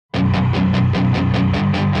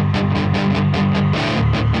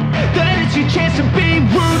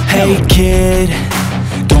Hey kid,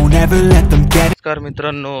 don't ever let them get. नमस्कार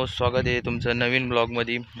मित्रांनो, स्वागत आहे तुमचं नवीन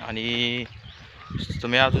ब्लॉगमध्ये. आणि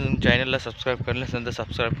तुम्ही अजून चॅनलला सबस्क्राईब केलं नसेल तर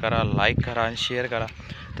सबस्क्राईब करा, लाईक करा आणि शेअर करा.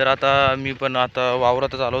 तर आता मी पण आता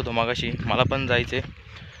वावरातच आलो होतो मागाशी. मला पण जायचे,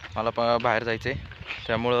 मला पण बाहेर जायचे,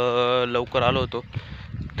 त्यामुळं लवकर आलो होतो.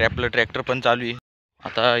 आपलं ट्रॅक्टर पण चालू आहे.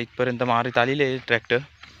 आता इथपर्यंत मारीत आलेले आहे ट्रॅक्टर.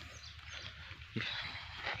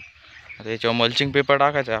 आता याच्यावर मल्चिंग पेपर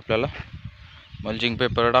टाकायचं आहे आपल्याला. मल्चिंग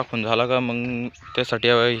पेपर टाकून झाला का मग त्यासाठी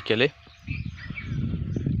हे केले.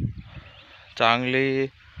 चांगले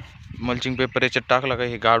मल्चिंग पेपर याच्यात टाकला का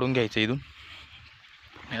हे गाडून घ्यायचं,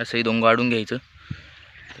 इथून असं इथून गाडून घ्यायचं.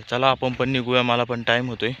 तर चला आपण पण निघूया, मला पण टाईम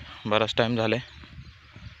होतोय, बराच टाईम झालाय.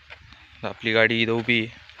 आपली गाडी इथं उभी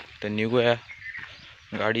तर निघूया.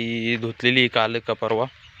 गाडी धुतलेली काल का परवा,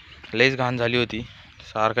 लईच घाण झाली होती,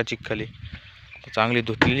 सारखा चिखली. तर चांगली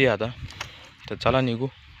धुतलेली आता. तर चला निघू.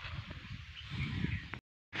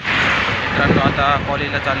 मित्रांनो आता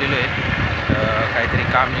कॉलेजला चाललेलो आहे. काहीतरी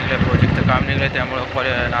काम निघलं, प्रोजेक्टचं काम निघलं,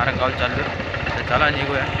 त्यामुळं नारंगावला चाललो. तर चला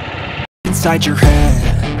निघूया. Inside your head,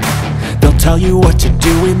 they'll tell you what to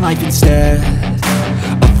do in life instead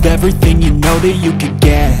of everything you know that you could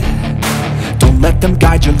get. Don't let them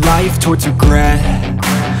guide your life towards regret.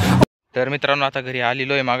 तर मित्रांनो आता घरी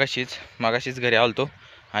आलेलो आहे. मागाशीच घरी आलतो.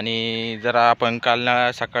 आणि जरा आपण काल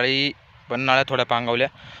सकाळी पण नाळ्या थोड्या पांगवल्या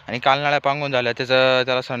आणि काल नाळ्या पांगवून झाल्या,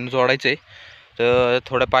 त्याला सण जोडायचं आहे. तर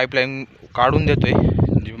थोडं पाईपलाईन काढून देतो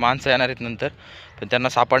आहे. माणसं येणार आहेत नंतर, पण त्यांना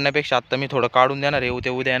सापडण्यापेक्षा आत्ता मी थोडं काढून देणार आहे.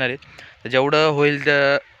 उद्या येणार आहेत. तर जेवढं होईल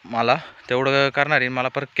तर मला तेवढं करणार आहे. मला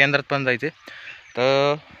परत केंद्रात पण जायचं आहे.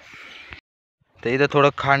 तर इथं थोडं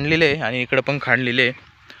खांडलेलं आहे आणि इकडं पण खांडलेलं आहे.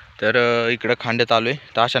 तर इकडं खांड्यात आलो आहे.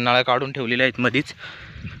 तर अशा नळ्या काढून ठेवलेल्या आहेत मध्येच.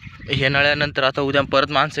 हे नळ्यानंतर आता उद्या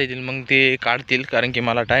परत माणसं येतील, मग ते काढतील, कारण की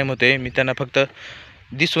मला टाईम होते. मी त्यांना फक्त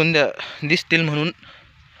दिसतील म्हणून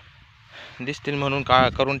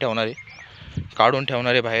करून ठेवणार आहे, काढून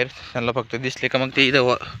ठेवणार आहे बाहेर. त्यांना फक्त दिसले का मग ते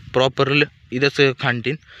इथं प्रॉपर इथंच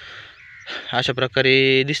खांडतील, अशा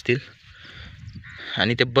प्रकारे दिसतील.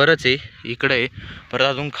 आणि ते बरंच आहे, इकडं आहे परत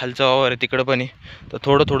अजून खालचा वावर आहे, तिकडं पण आहे. तर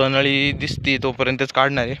थोडं नळी दिसते तोपर्यंतच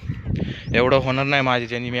काढणार आहे. एवढं होणार नाही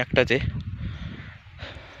माझ्याच्यानी, मी एकटाच आहे.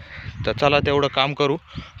 तर चला तेवढं काम करू,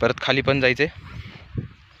 परत खाली पण जायचं आहे.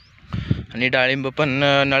 आणि डाळिंब पण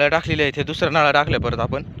नळ्या टाकलेल्या आहेत. हे दुसऱ्या नळ्या टाकल्या परत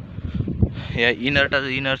आपण, या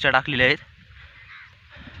इनरच्या टाकलेल्या आहेत.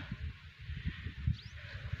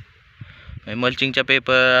 मल्चिंग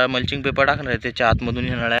पेपर टाकणार आहे त्याच्या आतमधून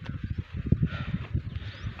हे नळ्या.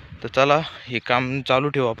 तर चला हे काम चालू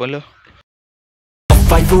ठेवू आपण.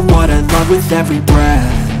 Fight for what I love with every breath.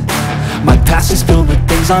 My past is filled with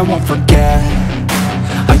things I won't forget.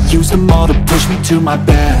 I use them all to push me to my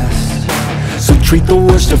best. So treat the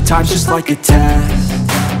worst of times just like a test.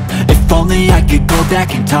 If only I could go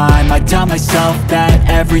back in time, I'd tell myself that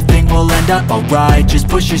everything will end up alright. Just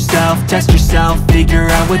push yourself, test yourself, figure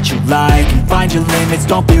out what you like, and find your limits,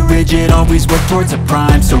 don't be rigid, always work towards a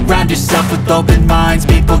prime. Surround yourself with open minds,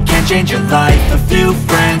 people can change your life. A few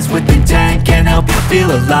friends with intent can help you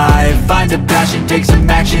feel alive. Find a passion, take some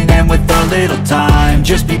action, and with a little time,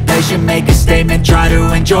 just be patient, make a statement, try to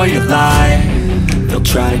enjoy your life. They'll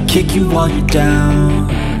try to kick you while you're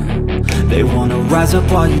down, they wanna rise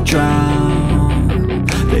up while you drown.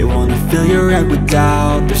 They wanna fill your head with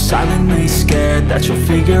doubt, they're silently scared that you'll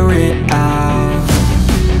figure it out.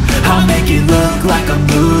 I'll make it look like I'm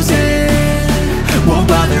losing, won't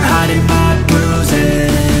bother hiding my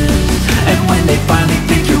bruises. And when they finally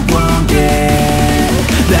think you're wounded,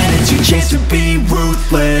 then it's your chance to be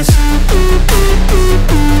ruthless.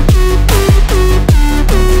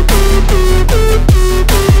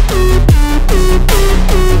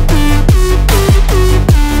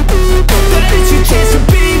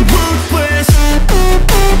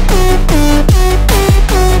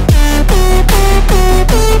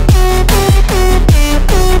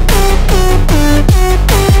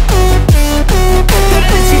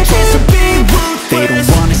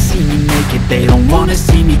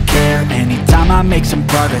 Make some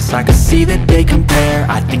progress, I can see that they compare.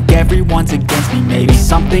 I think everyone's against me, maybe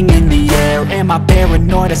something in the air. Am I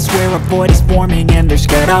paranoid? I swear a void is forming and they're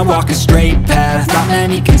scared. I walk a straight path, not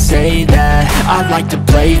many can say that. I like to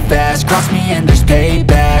play fast, cross me and there's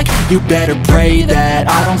payback. You better pray that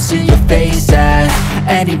I don't see your face at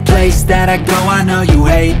any place that I go. I know you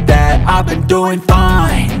hate that, I've been doing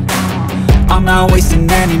fine, I'm not wasting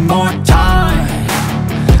any more time.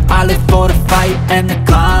 I live for the fight and the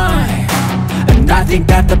climb, and I think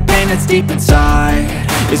that the pain that's deep inside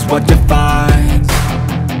is what defines.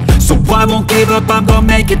 So I won't give up, I'm gonna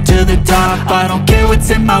make it to the top. I don't care what's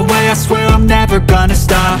in my way, I swear I'm never gonna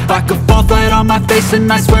stop. I could fall flat on my face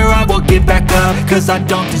and I swear I won't get back up. Cause I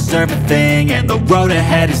don't deserve a thing and the road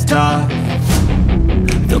ahead is tough.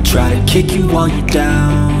 They'll try to kick you while you're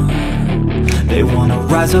down. They wanna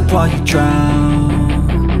rise up while you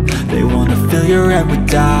drown. They wanna fill your head with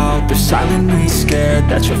doubt. They're silently scared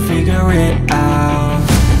that you'll figure it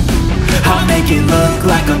out. I'll make it look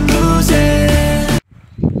like I'm losing.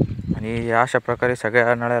 आणि अशा प्रकारे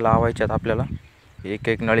सगळ्या नळ्या लावायच्यात आपल्याला. एक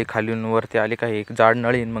एक नळी खालून वरती आली का एक जाड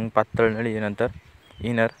नळी मग पातळ नळी नंतर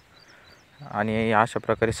इनर. आणि अशा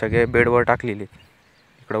प्रकारे सगळे बेडवर टाकलेले.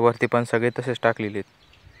 इकडं वरती पण सगळे तसेच टाकलेले.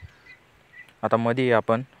 आता मध्ये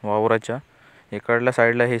आपण वावराच्या इकडल्या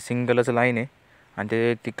साईडला हे सिंगलच लाईन आहे आणि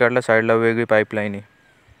ते तिकडल्या साईडला वेगळी पाईपलाईन आहे.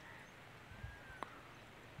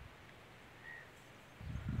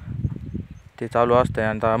 ते चालू असतं.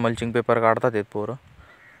 आणि आता मल्चिंग पेपर काढतात आहेत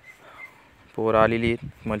पोरं आलेली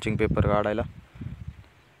आहेत मल्चिंग पेपर काढायला.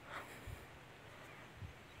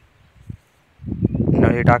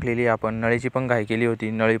 नळी टाकलेली आपण. नळीची पण घाई केली होती.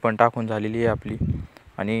 नळी पण टाकून झालेली आहे आपली.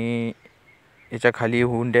 आणि याच्या खाली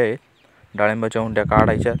हुंड्या आहेत. डाळिंबाच्या हुंड्या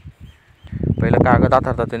काढायच्या. पहिलं कागद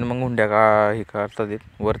आथरतात आणि मग हुंड्या हे काढतात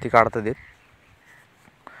आहेत वरती काढतात आहेत.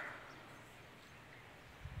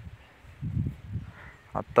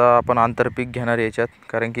 आत्ता आपण आंतरपीक घेणार याच्यात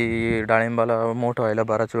कारण की डाळिंबाला मोठं व्हायला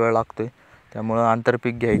बराच वेळ लागतो आहे. त्यामुळं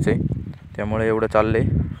आंतरपीक घ्यायचं आहे. त्यामुळे एवढं चाललं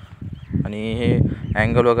आहे. आणि हे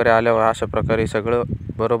अँगल वगैरे आल्यावर अशा प्रकारे सगळं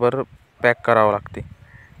बरोबर पॅक करावं लागते.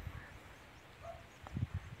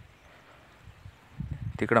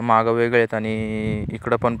 तिकडं मागं वेगळे आहेत आणि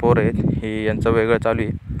इकडं पण पोरं आहेत. हे यांचं वेगळं चालू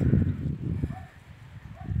आहे.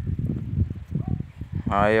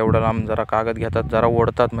 हा एवढा लांब जरा कागद घेतात. जरा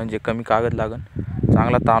ओढतात म्हणजे कमी कागद लागन.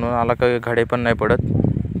 चांगला ताणून आला का घडे पण नाही पडत.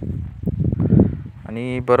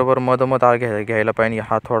 आणि बरोबर मधोमध घ्यायला पाहिजे.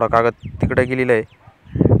 हा थोडा कागद तिकडे गेलेला आहे.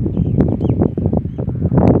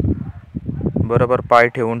 बरोबर पाय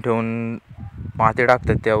ठेवून माती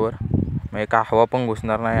टाकतात त्यावर. म्हणजे का हवा पण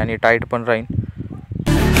घुसणार नाही आणि टाईट पण राहील.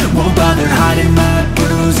 Won't bother hiding my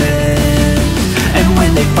bruises. And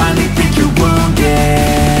when they finally think you're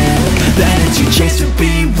wounded, the energy chase to be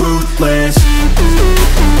ruthless.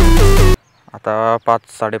 आता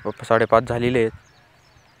 5:30 झालेले आहेत.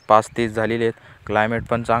 5:30 झालेले आहेत. क्लायमेट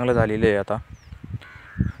पण चांगलं झालेलं आहे. आता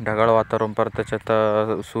ढगाळ वातावरण परत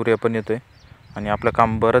त्याच्यात सूर्य पण येतोय आणि आपलं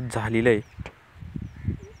काम बरंच झालेलं आहे.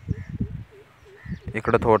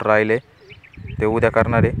 इकडं थोडं राहिलं आहे ते उद्या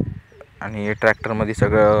करणार आहे. आणि ट्रॅक्टरमध्ये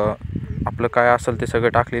सगळं आपलं काय असेल ते सगळं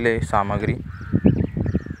टाकलेलं आहे सामग्री.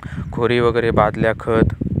 खोरी वगैरे बादल्या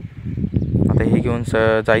खत. आता हे घेऊन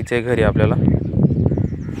जायचं आहे घरी आपल्याला.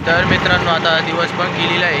 तर मित्रांनो आता दिवस पण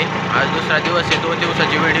गेलेला आहे. आज दुसरा दिवस आहे. 2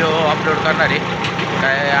 दिवसाची व्हिडिओ अपलोड करणार आहे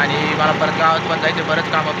काय. आणि मला परत गावात पण जायचं.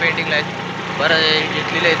 बरंच कामं पेंडिंगला आहेत. बरं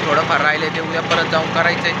घेतलेलं आहे. थोडंफार राहिलं आहे ते उद्या परत जाऊन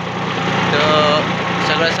करायचं आहे. तर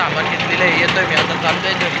सगळं सामान घेतलेलं आहे. येतो आहे मी आता. चालतो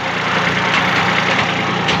आहे घरी.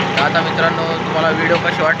 आता मित्रांनो तुम्हाला व्हिडिओ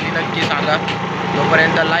कशी वाटली नक्की सांगा.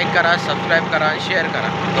 तोपर्यंत लाईक करा, सबस्क्राईब करा आणि शेअर करा.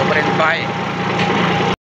 तोपर्यंत बाय.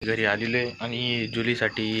 घरी आलेलो आहे आणि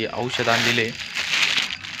जुलीसाठी औषध आणलेले आहे.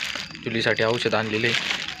 जुलीसाठी औषध आणलेले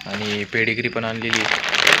आणि पेडिग्री पण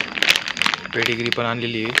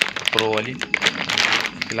आणलेली आहे प्रोवाली.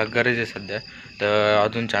 तिला गरज आहे सध्या. तर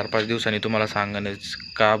अजून 4-5 दिवसांनी तुम्हाला सांगणच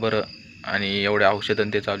का बरं. आणि एवढे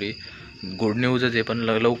औषधं ते चालू आहे. गुड न्यूजच आहे पण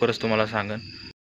लवकरच तुम्हाला सांगन.